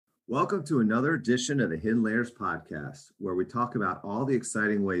Welcome to another edition of the Hidden Layers podcast, where we talk about all the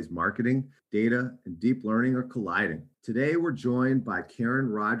exciting ways marketing, data, and deep learning are colliding. Today, we're joined by Karen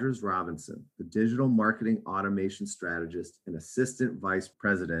Rogers Robinson, the digital marketing automation strategist and assistant vice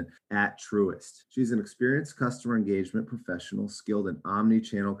president at Truist. She's an experienced customer engagement professional skilled in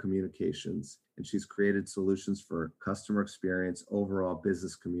omni-channel communications, and she's created solutions for customer experience, overall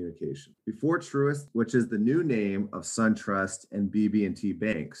business communication. Before Truist, which is the new name of SunTrust and BB&T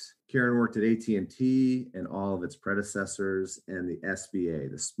banks, Karen worked at AT&T and all of its predecessors and the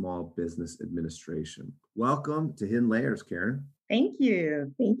SBA, the Small Business Administration. Welcome to Hidden Layers, Karen. Thank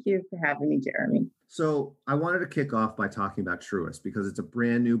you. Thank you for having me, Jeremy. So I wanted to kick off by talking about Truist because it's a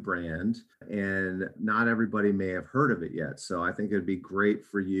brand new brand and not everybody may have heard of it yet. So I think it'd be great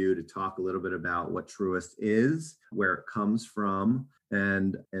for you to talk a little bit about what Truist is, where it comes from,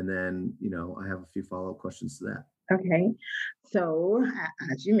 and then, I have a few follow-up questions to that. Okay. So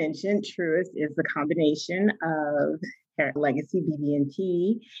as you mentioned, Truist is the combination of legacy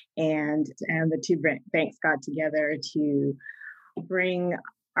BB&T and the two banks got together to bring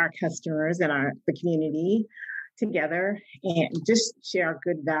our customers and the community together and just share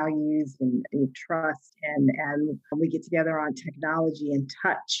good values and trust. And we get together on technology and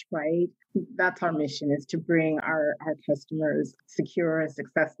touch, right? That's our mission, is to bring our customers secure and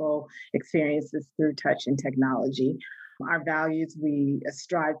successful experiences through touch and technology. Our values, we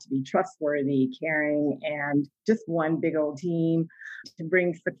strive to be trustworthy, caring, and just one big old team to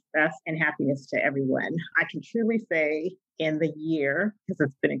bring success and happiness to everyone. I can truly say in the year, because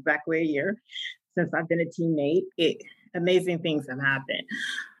it's been exactly a year since I've been a teammate, amazing things have happened.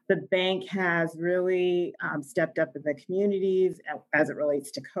 The bank has really stepped up in the communities as it relates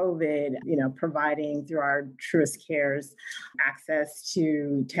to COVID, providing through our Truist Cares access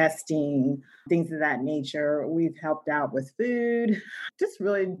to testing, things of that nature. We've helped out with food, just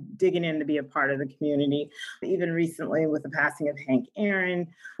really digging in to be a part of the community. Even recently with the passing of Hank Aaron,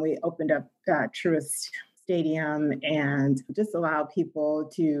 we opened up Truist Stadium and just allow people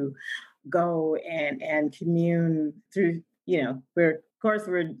to go and commune through,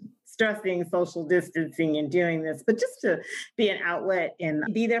 we're stressing social distancing and doing this, but just to be an outlet and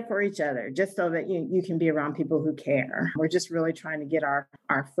be there for each other, just so that you can be around people who care. We're just really trying to get our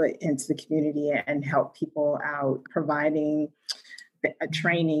foot into the community and help people out, providing a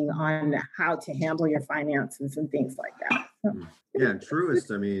training on how to handle your finances and things like that. Yeah, and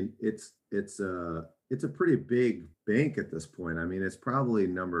Truist, it's a pretty big bank at this point. I mean, it's probably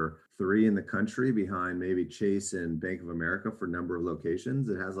number 3 in the country behind maybe Chase and Bank of America for number of locations.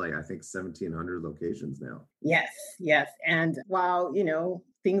 It has 1,700 locations now. Yes. And while,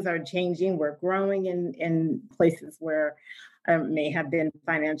 things are changing, we're growing in places where may have been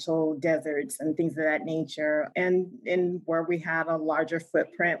financial deserts and things of that nature. And where we have a larger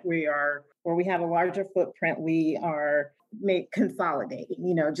footprint, we are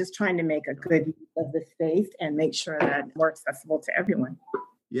consolidating, just trying to make a good use of the space and make sure that we're accessible to everyone.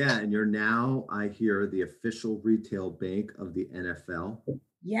 Yeah, and you're now, I hear, the official retail bank of the NFL.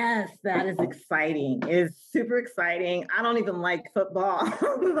 Yes, that is exciting. It's super exciting. I don't even like football.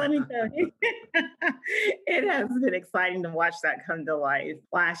 Let me tell you. It has been exciting to watch that come to life.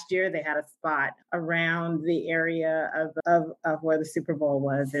 Last year, they had a spot around the area of where the Super Bowl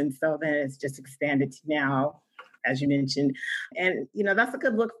was. And so then it's just expanded to now, as you mentioned. And, that's a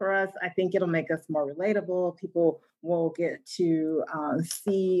good look for us. I think it'll make us more relatable. People will get to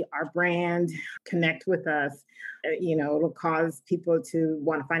see our brand, connect with us. It'll cause people to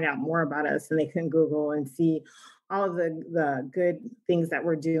want to find out more about us, and they can Google and see all of the good things that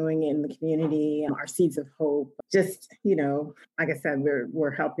we're doing in the community, our seeds of hope. Just, like I said,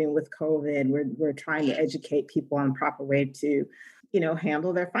 we're helping with COVID. We're trying to educate people on the proper way to,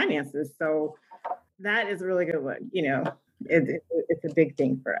 handle their finances. So that is a really good one. It's a big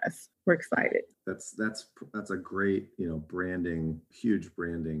thing for us. We're excited. That's a great, huge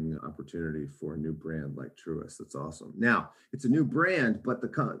branding opportunity for a new brand like Truist. That's awesome. Now, it's a new brand, but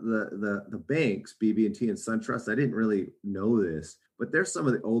the banks, BB&T and SunTrust, I didn't really know this, but they're some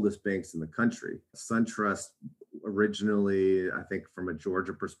of the oldest banks in the country. SunTrust originally, I think from a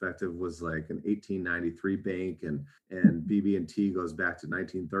Georgia perspective, was like an 1893 bank, and BB&T goes back to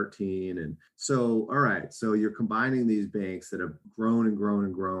 1913. And so, all right, so you're combining these banks that have grown and grown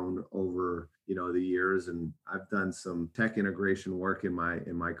and grown over the years. And I've done some tech integration work in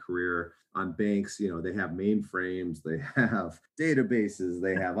my career on banks. They have mainframes, they have databases,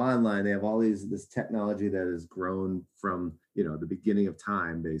 they have online, they have all this technology that has grown from the beginning of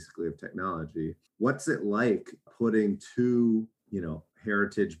time, basically, of technology. What's it like putting two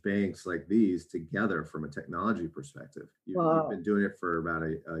heritage banks like these together from a technology perspective? You've Well, been doing it for about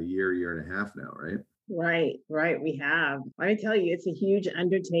a year and a half now, right? right, right. We have. Let me tell you, it's a huge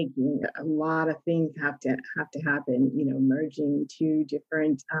undertaking. A lot of things have to happen. Merging two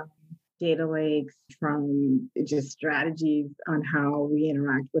different data lakes, from just strategies on how we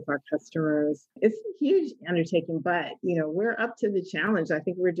interact with our customers. It's a huge undertaking, but we're up to the challenge. I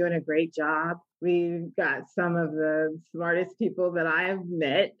think we're doing a great job. We've got some of the smartest people that I've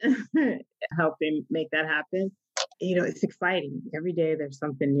met helping make that happen. It's exciting. Every day there's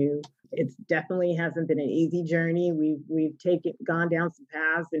something new. It definitely hasn't been an easy journey. We've gone down some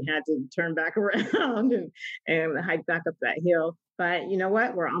paths and had to turn back around and hike back up that hill. But you know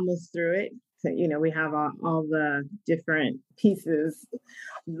what? We're almost through it. So, we have all the different pieces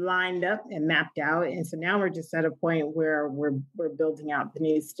lined up and mapped out. And so now we're just at a point where we're building out the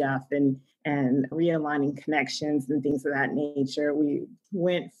new stuff and realigning connections and things of that nature. We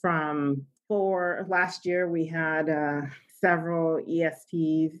went from for last year, we had several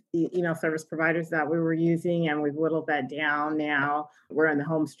ESPs, email service providers that we were using, and we've whittled that down. Now we're in the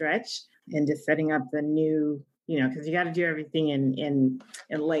home stretch and just setting up the new, because you got to do everything in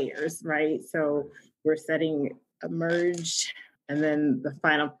layers, right? So we're setting a merge and then the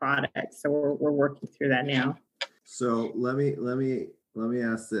final product. So we're working through that now. So let me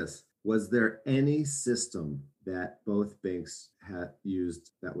ask this. Was there any system that both banks had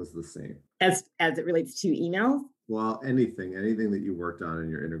used that was the same? As it relates to emails? Well, anything that you worked on in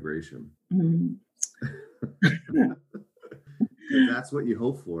your integration. Mhm. Because that's what you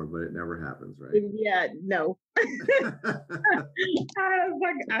hope for, but it never happens, right? Yeah, no. I was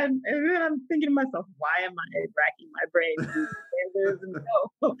like, and then I'm thinking to myself, why am I racking my brain?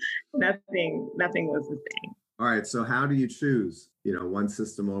 No, nothing was the same. All right. So how do you choose, one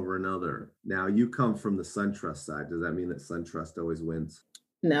system over another? Now you come from the SunTrust side. Does that mean that SunTrust always wins?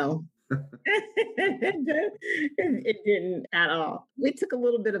 No. It didn't at all. We took a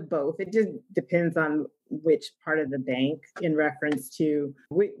little bit of both. It just depends on which part of the bank. In reference to,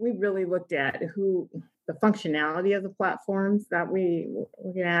 we really looked at the functionality of the platforms that we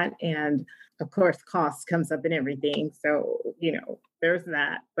look at, and of course cost comes up in everything, so there's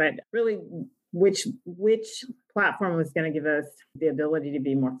that. But really, which platform was going to give us the ability to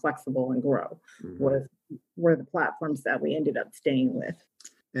be more flexible and grow were the platforms that we ended up staying with.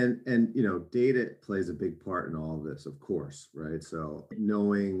 And data plays a big part in all of this, of course, right? So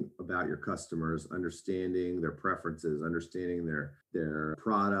knowing about your customers, understanding their preferences, understanding their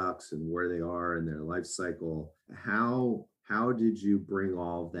products and where they are in their life cycle. How did you bring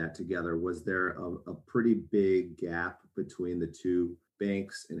all of that together? Was there a pretty big gap between the two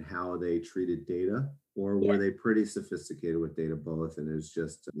banks and how they treated data? Or were they pretty sophisticated with data both? And it was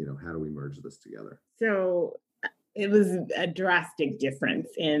just, how do we merge this together? So it was a drastic difference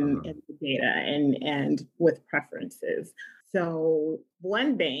in the data and with preferences. So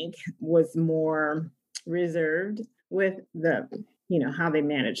one bank was more reserved with the how they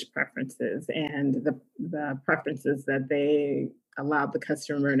managed preferences and the preferences that they allowed the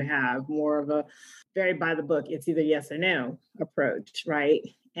customer to have, more of a very by the book, it's either yes or no approach, right?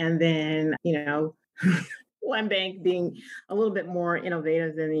 And then one bank being a little bit more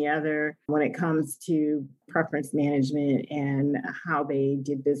innovative than the other when it comes to preference management and how they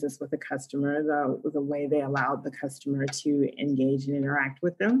did business with the customer, the way they allowed the customer to engage and interact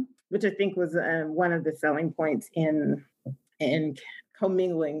with them, which I think was one of the selling points in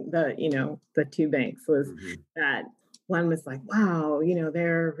commingling the two banks, was that one was like, wow,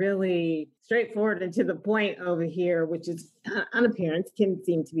 they're really straightforward and to the point over here, which is on appearance can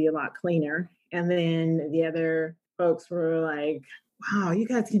seem to be a lot cleaner. And then the other folks were like, wow, you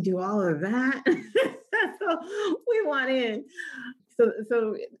guys can do all of that. So we want in.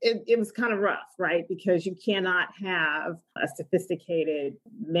 So it was kind of rough, right? Because you cannot have a sophisticated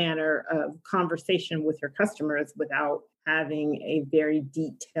manner of conversation with your customers without having a very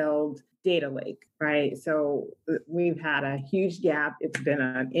detailed data lake, right? So we've had a huge gap. It's been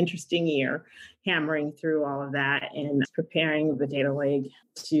an interesting year hammering through all of that and preparing the data lake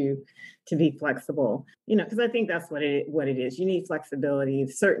to be flexible, because I think that's what it is. You need flexibility.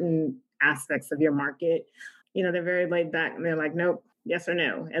 Certain aspects of your market, they're very laid back and they're like, nope, yes or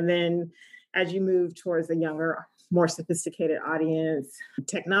no. And then as you move towards a younger, more sophisticated audience,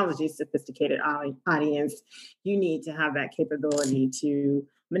 technology sophisticated audience, you need to have that capability to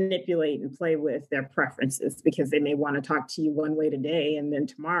manipulate and play with their preferences, because they may want to talk to you one way today and then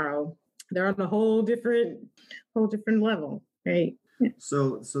tomorrow they're on a whole different level, right?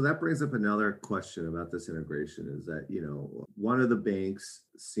 So that brings up another question about this integration, is that, one of the banks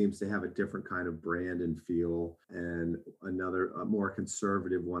seems to have a different kind of brand and feel, and another a more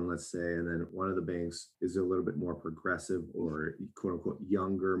conservative one, let's say, and then one of the banks is a little bit more progressive or quote unquote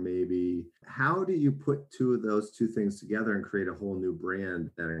younger, maybe. How do you put those two things together and create a whole new brand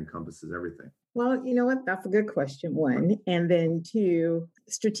that encompasses everything? Well, you know what? That's a good question, one. And then two,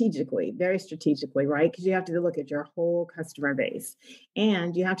 strategically, very strategically, right? Because you have to look at your whole customer base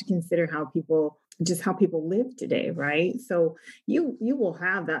and you have to consider how people live today, right? So you will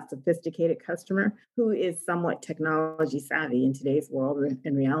have that sophisticated customer who is somewhat technology savvy in today's world.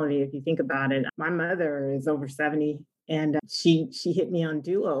 In reality, if you think about it, my mother is over 70 and she hit me on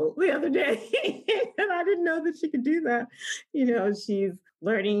Duo the other day and I didn't know that she could do that. She's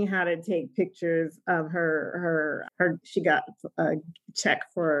learning how to take pictures of her she got a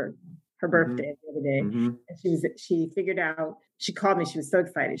check for her Mm-hmm. birthday the other day. Mm-hmm. And she figured out, she called me, she was so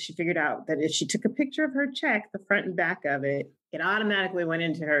excited. She figured out that if she took a picture of her check, the front and back of it, it automatically went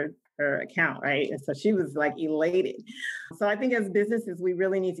into her account, right? And so she was like elated. So I think as businesses, we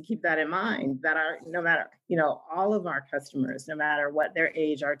really need to keep that in mind that no matter, all of our customers, no matter what their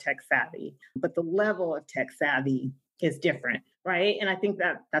age, are tech savvy, but the level of tech savvy is different, right? And I think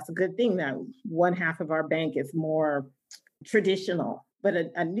that that's a good thing that one half of our bank is more traditional, but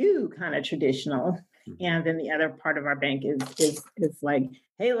a new kind of traditional. Mm-hmm. And then the other part of our bank is like,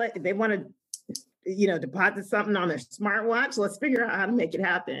 hey, they want to deposit something on their smartwatch. Let's figure out how to make it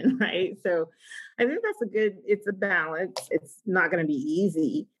happen, right? So I think it's a balance. It's not going to be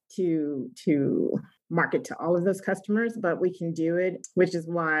easy to market to all of those customers, but we can do it, which is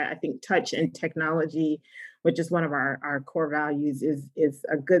why I think touch and technology, which is one of our core values, is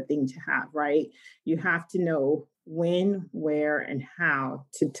a good thing to have, right? You have to know when, where, and how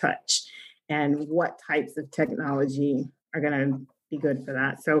to touch and what types of technology are going to be good for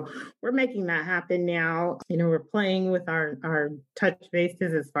that. So we're making that happen now. We're playing with our touch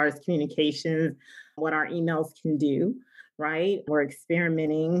bases as far as communications, what our emails can do, right? We're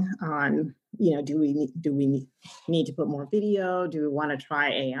experimenting on, do we need to put more video? Do we want to try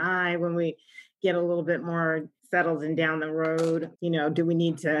AI when we get a little bit more settled and down the road? Do we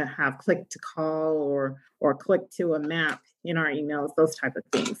need to have click to call or click to a map in our emails? Those type of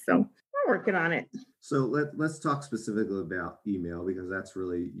things. So we're working on it. So let's talk specifically about email because that's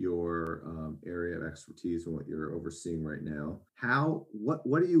really your area of expertise and what you're overseeing right now.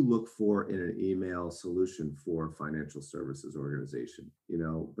 What do you look for in an email solution for a financial services organization?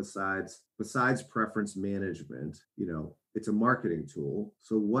 Besides preference management, it's a marketing tool.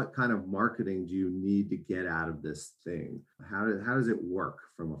 So what kind of marketing do you need to get out of this thing? How does it work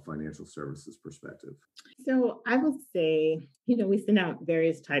from a financial services perspective? So I would say, we send out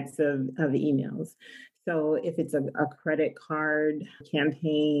various types of emails. So if it's a credit card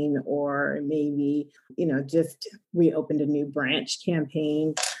campaign or maybe, just we opened a new branch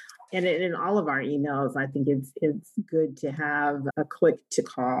campaign. And in all of our emails, I think it's good to have a click to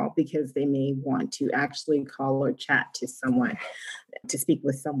call because they may want to actually call or chat to someone, to speak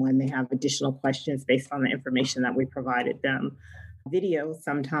with someone. They have additional questions based on the information that we provided them. Video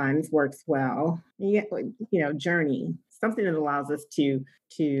sometimes works well. Journey, something that allows us to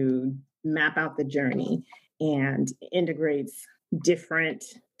map out the journey and integrates different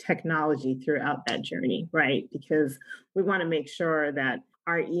technology throughout that journey, right? Because we want to make sure that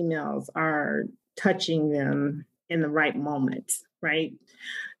our emails are touching them in the right moments, right?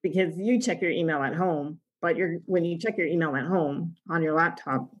 Because you check your email at home, but when you check your email at home on your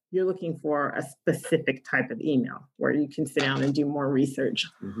laptop, you're looking for a specific type of email where you can sit down and do more research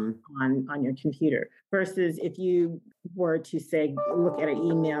Mm-hmm. on your computer. Versus if you were to say, look at an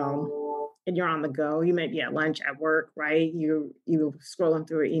email and you're on the go, you might be at lunch at work, right? You scrolling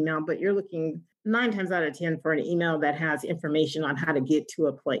through an email, but you're looking 9 times out of 10 for an email that has information on how to get to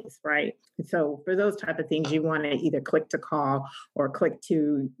a place, right? And so for those type of things, you want to either click to call or click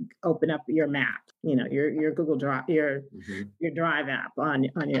to open up your map, your Google Drive, Mm-hmm. your Drive app on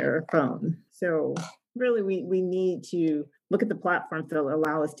your phone. So really, we need to look at the platforms that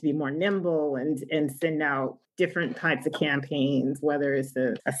allow us to be more nimble and send out different types of campaigns, whether it's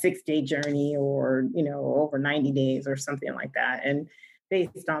a 6-day journey or over 90 days or something like that, and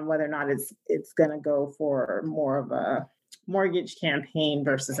based on whether or not it's going to go for more of a mortgage campaign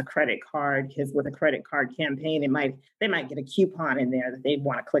versus a credit card. Because with a credit card campaign, they might get a coupon in there that they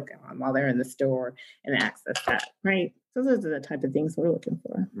want to click on while they're in the store and access that, right? So those are the type of things we're looking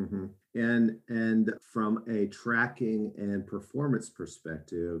for. Mm-hmm. And from a tracking and performance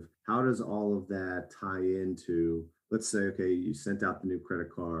perspective, how does all of that tie into, let's say, okay, you sent out the new credit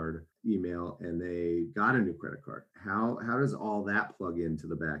card email and they got a new credit card. How does all that plug into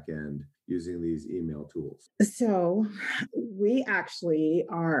the back end using these email tools? So we actually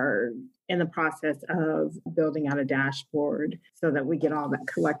are in the process of building out a dashboard so that we get all that,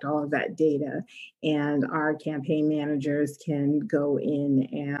 collect all of that data, and our campaign managers can go in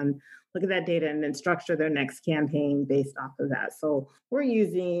and look at that data and then structure their next campaign based off of that. So we're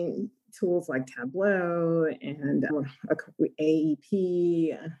using tools like Tableau and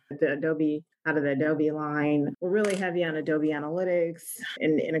AEP, the Adobe out of the Adobe line. We're really heavy on Adobe Analytics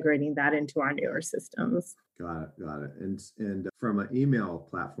and integrating that into our newer systems. Got it, got it. And from an email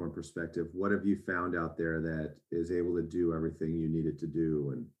platform perspective, what have you found out there that is able to do everything you need it to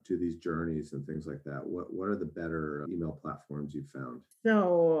do and do these journeys and things like that? What are the better email platforms you've found?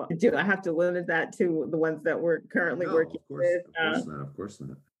 So, do I have to limit that to the ones that we're currently No, working with? of course not, of course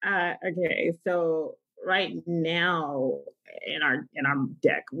not. Okay, so right now in our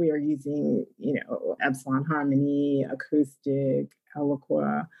deck, we are using Epsilon Harmony, Acoustic,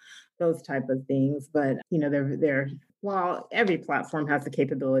 Eloqua, those type of things. But they're while every platform has the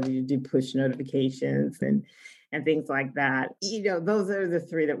capability to do push notifications and things like that. Those are the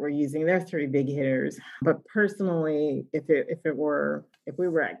three that we're using. They're three big hitters. But personally, if we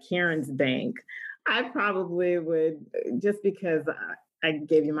were at Karen's bank, I probably would, just because I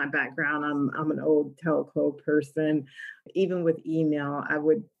gave you my background. I'm an old telco person. Even with email, I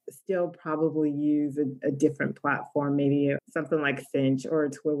would still probably use a different platform, maybe something like Cinch or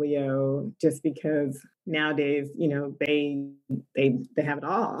Twilio, just because nowadays, they have it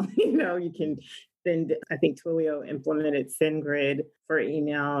all. You can send. I think Twilio implemented SendGrid for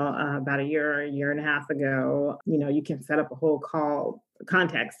email about a year and a half ago. You can set up a whole call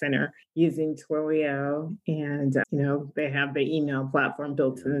contact center using Twilio, and they have the email platform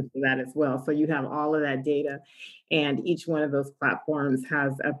built into that as well. So you have all of that data, and each one of those platforms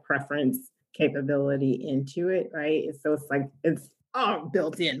has a preference capability into it, right? So it's all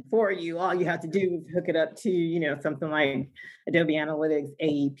built in for you. All you have to do is hook it up to something like Adobe Analytics,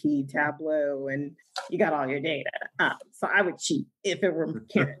 AEP, Tableau, and you got all your data. So I would cheat if it were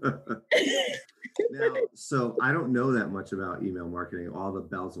Karen. Now, so I don't know that much about email marketing, all the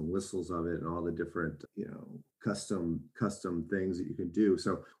bells and whistles of it and all the different, custom things that you can do.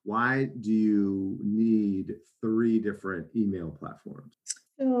 So why do you need three different email platforms?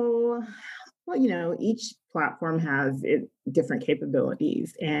 So, well, each platform has different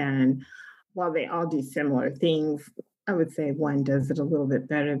capabilities. And while they all do similar things, I would say one does it a little bit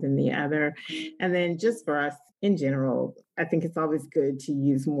better than the other. And then just for us in general, I think it's always good to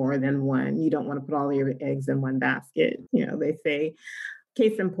use more than one. You don't want to put all your eggs in one basket. They say,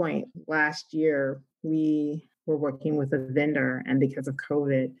 case in point, last year we were working with a vendor, and because of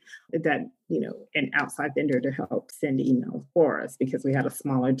COVID, that an outside vendor to help send emails for us because we had a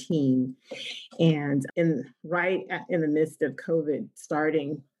smaller team. And in the midst of COVID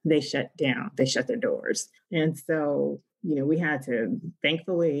starting, they shut down. They shut their doors, and so we had to.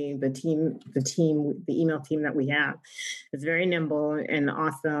 Thankfully, the email team that we have is very nimble and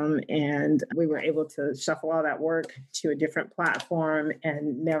awesome, and we were able to shuffle all that work to a different platform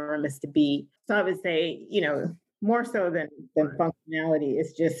and never missed a beat. So I would say, more so than functionality,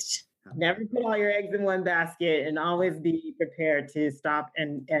 it's just never put all your eggs in one basket and always be prepared to stop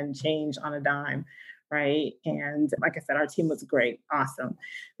and change on a dime. Right. And like I said, our team was great. Awesome.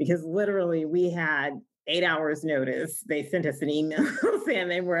 Because literally we had 8 hours notice. They sent us an email saying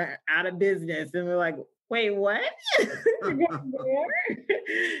they were out of business. And we're like, wait, what? And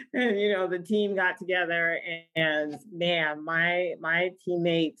the team got together, and man, my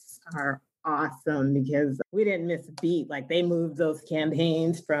teammates are awesome because we didn't miss a beat. Like, they moved those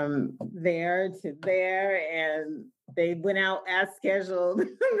campaigns from there to there, and they went out as scheduled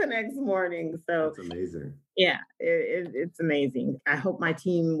the next morning. So That's amazing. yeah, it's amazing. I hope my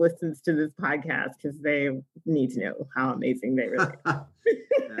team listens to this podcast because they need to know how amazing they really are.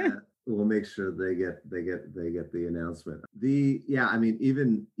 We'll make sure they get the announcement. I mean,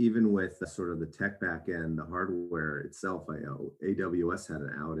 even with sort of the tech back end, the hardware itself, I know AWS had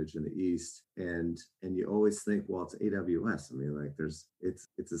an outage in the East, and you always think, well, it's AWS. I mean, like, it's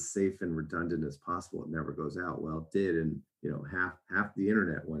as safe and redundant as possible. It never goes out. Well, it did, and half the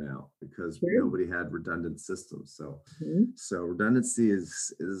internet went out because nobody had redundant systems. So redundancy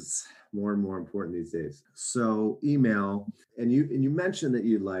is more and more important these days. So email, and you mentioned that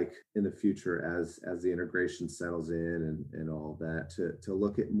you'd like in the future, as the integration settles in and all that, to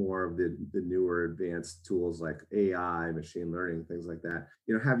look at more of the newer advanced tools like AI, machine learning, things like that.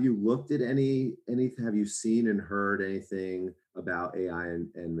 Have you looked at have you seen and heard anything about AI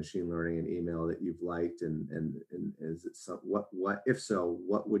and machine learning and email that you've liked, and is it some, what if so,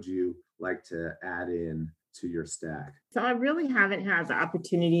 what would you like to add in to your stack? So I really haven't had the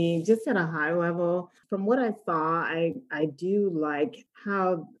opportunity, just at a high level. From what I saw, I do like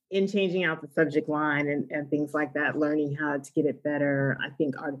how in changing out the subject line and things like that, learning how to get it better. I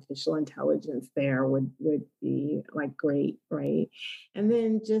think artificial intelligence there would be like great, right? And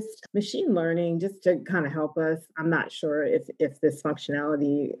then just machine learning, just to kind of help us. I'm not sure if this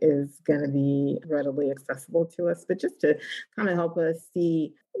functionality is going to be readily accessible to us, but just to kind of help us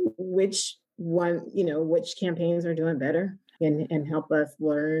see which one, which campaigns are doing better, and help us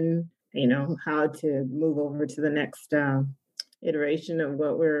learn, how to move over to the next iteration of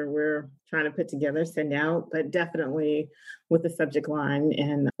what we're trying to put together, send out, but definitely with the subject line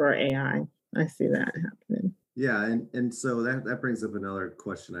and for I see that happening. Yeah, and so that brings up another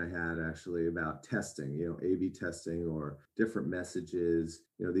question I had actually about testing, A/B testing or different messages.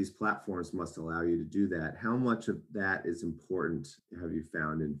 These platforms must allow you to do that. How much of that is important have you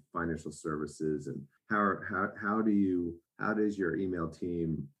found in financial services, and how does your email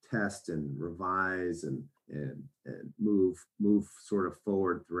team test and revise and move sort of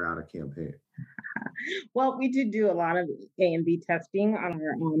forward throughout a campaign? Well, we do a lot of A and B testing on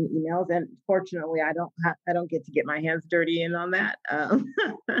our emails, and fortunately, I don't get to get my hands dirty in on that.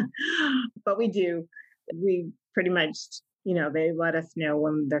 But we do. We pretty much, they let us know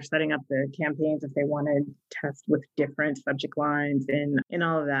when they're setting up the campaigns if they want to test with different subject lines and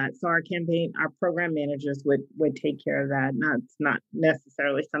all of that. So our program managers would take care of that. It's not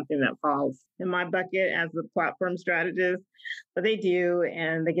necessarily something that falls in my bucket as the platform strategist, but they do,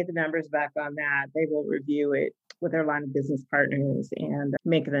 and they get the numbers back on that. They will review it with their line of business partners and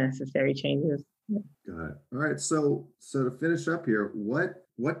make the necessary changes. Got it. All right. So to finish up here,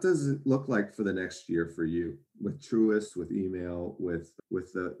 what does it look like for the next year for you with Truist, with email, with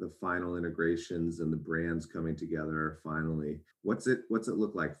the final integrations and the brands coming together finally? What's it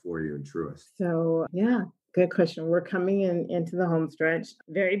look like for you in Truist? So, yeah, good question. We're coming into the home stretch,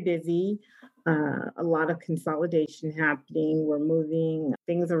 very busy, a lot of consolidation happening. We're moving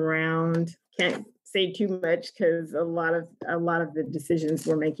things around. Can't say too much because a lot of the decisions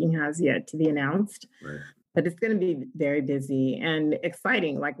we're making has yet to be announced. Right. But it's going to be very busy and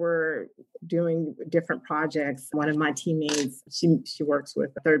exciting. Like, we're doing different projects. One of my teammates, she works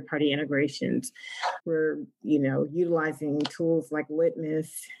with third party integrations. We're, utilizing tools like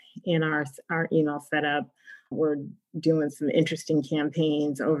Litmus in our email setup. We're doing some interesting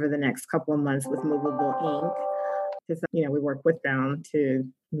campaigns over the next couple of months with Movable Ink, because we work with them to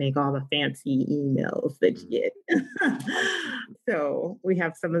make all the fancy emails that you get. So we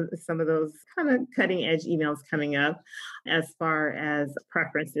have some of those kind of cutting edge emails coming up. As far as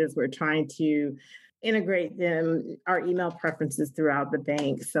preferences, we're trying to integrate our email preferences throughout the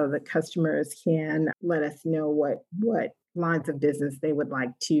bank, so that customers can let us know what lines of business they would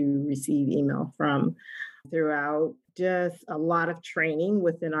like to receive email from throughout. Just a lot of training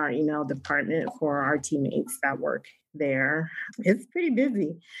within our email department for our teammates that work there. It's pretty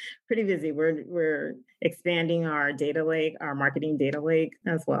busy, pretty busy. We're expanding our data lake, our marketing data lake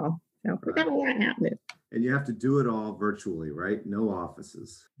as well. So we got Right. a lot happening. And you have to do it all virtually, right? No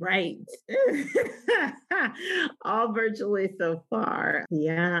offices. Right. All virtually so far.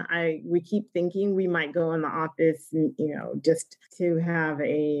 Yeah, we keep thinking we might go in the office, just to have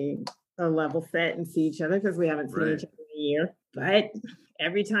a level set and see each other, because we haven't seen Right. each other in a year. But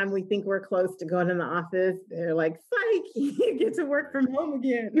every time we think we're close to going in the office, they're like, "Psych, you get to work from home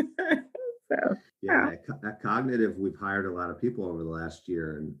again." So, yeah. Yeah, at Cognitive, we've hired a lot of people over the last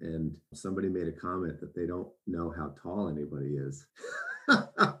year, and somebody made a comment that they don't know how tall anybody is.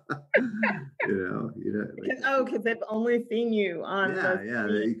 Like, Because they've only seen you on the yeah,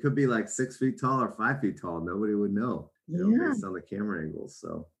 screen. you could be like 6 feet tall or 5 feet tall. Nobody would know, Yeah. based on the camera angles.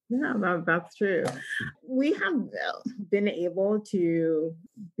 So, Yeah, that's true. We have been able to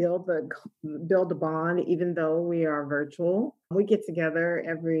build a bond, even though we are virtual. We get together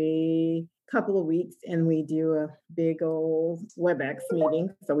every couple of weeks and we do a big old WebEx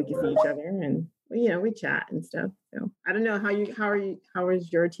meeting so we can see each other, and we chat and stuff. So I don't know how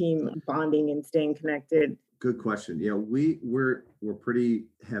is your team bonding and staying connected? good question. We're pretty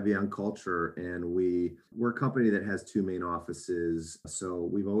heavy on culture, and we're a company that has two main offices. So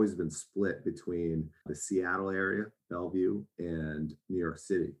we've always been split between the Seattle area, Bellevue, and New York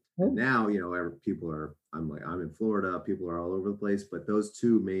City. And now, I'm in Florida. People are all over the place, but those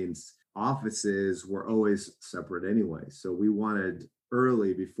two main offices were always separate anyway. So we wanted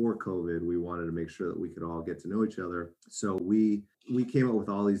early before COVID, we wanted to make sure that we could all get to know each other. So we we came up with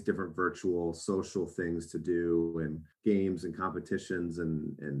all these different virtual social things to do and games and competitions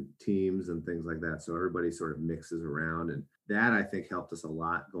and teams and things like that. So everybody sort of mixes around. And that I think helped us a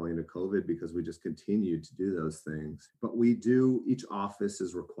lot going into COVID because we just continued to do those things. But each office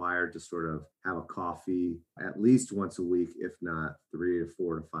is required to sort of have a coffee at least once a week, if not 3 to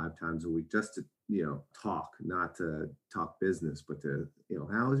 4 to 5 times a week, just to, talk, not to talk business, but to,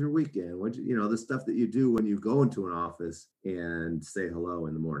 how was your weekend? The stuff that you do when you go into an office and say hello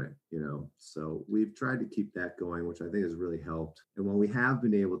in the morning, So we've tried to keep that going, which I think has really helped. And when we have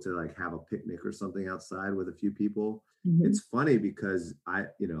been able to like have a picnic or something outside with a few people, Mhm. it's funny because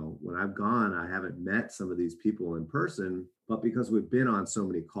when I've gone, I haven't met some of these people in person, but because we've been on so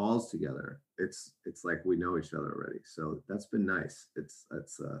many calls together, it's like we know each other already. So that's been nice. That's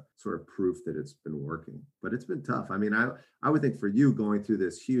sort of proof that it's been working, but it's been tough. I mean, I would think for you going through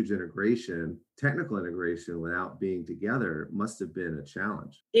this huge technical integration without being together must have been a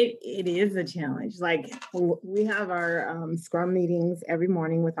challenge. It is a challenge. Like we have our Scrum meetings every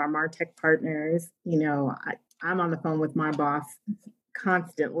morning with our MarTech partners. I'm on the phone with my boss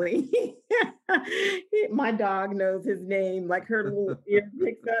constantly. My dog knows his name, like her little ear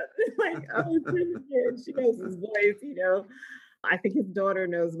picks up, like, oh, it's him again. She knows his voice. I think his daughter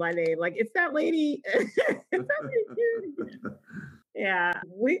knows my name. Like, it's that lady. It's that lady again. Yeah,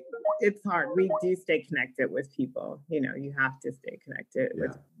 it's hard. We do stay connected with people. You have to stay connected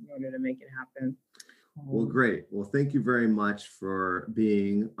with Yeah. in order to make it happen. Well, great. Well, thank you very much for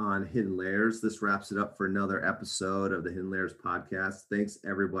being on Hidden Layers. This wraps it up for another episode of the Hidden Layers podcast. Thanks,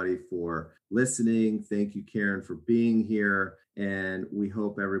 everybody, for listening. Thank you, Karen, for being here. And we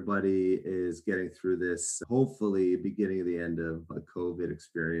hope everybody is getting through this, hopefully, beginning of the end of the COVID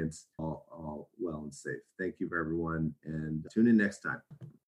experience, all well and safe. Thank you, everyone, and tune in next time.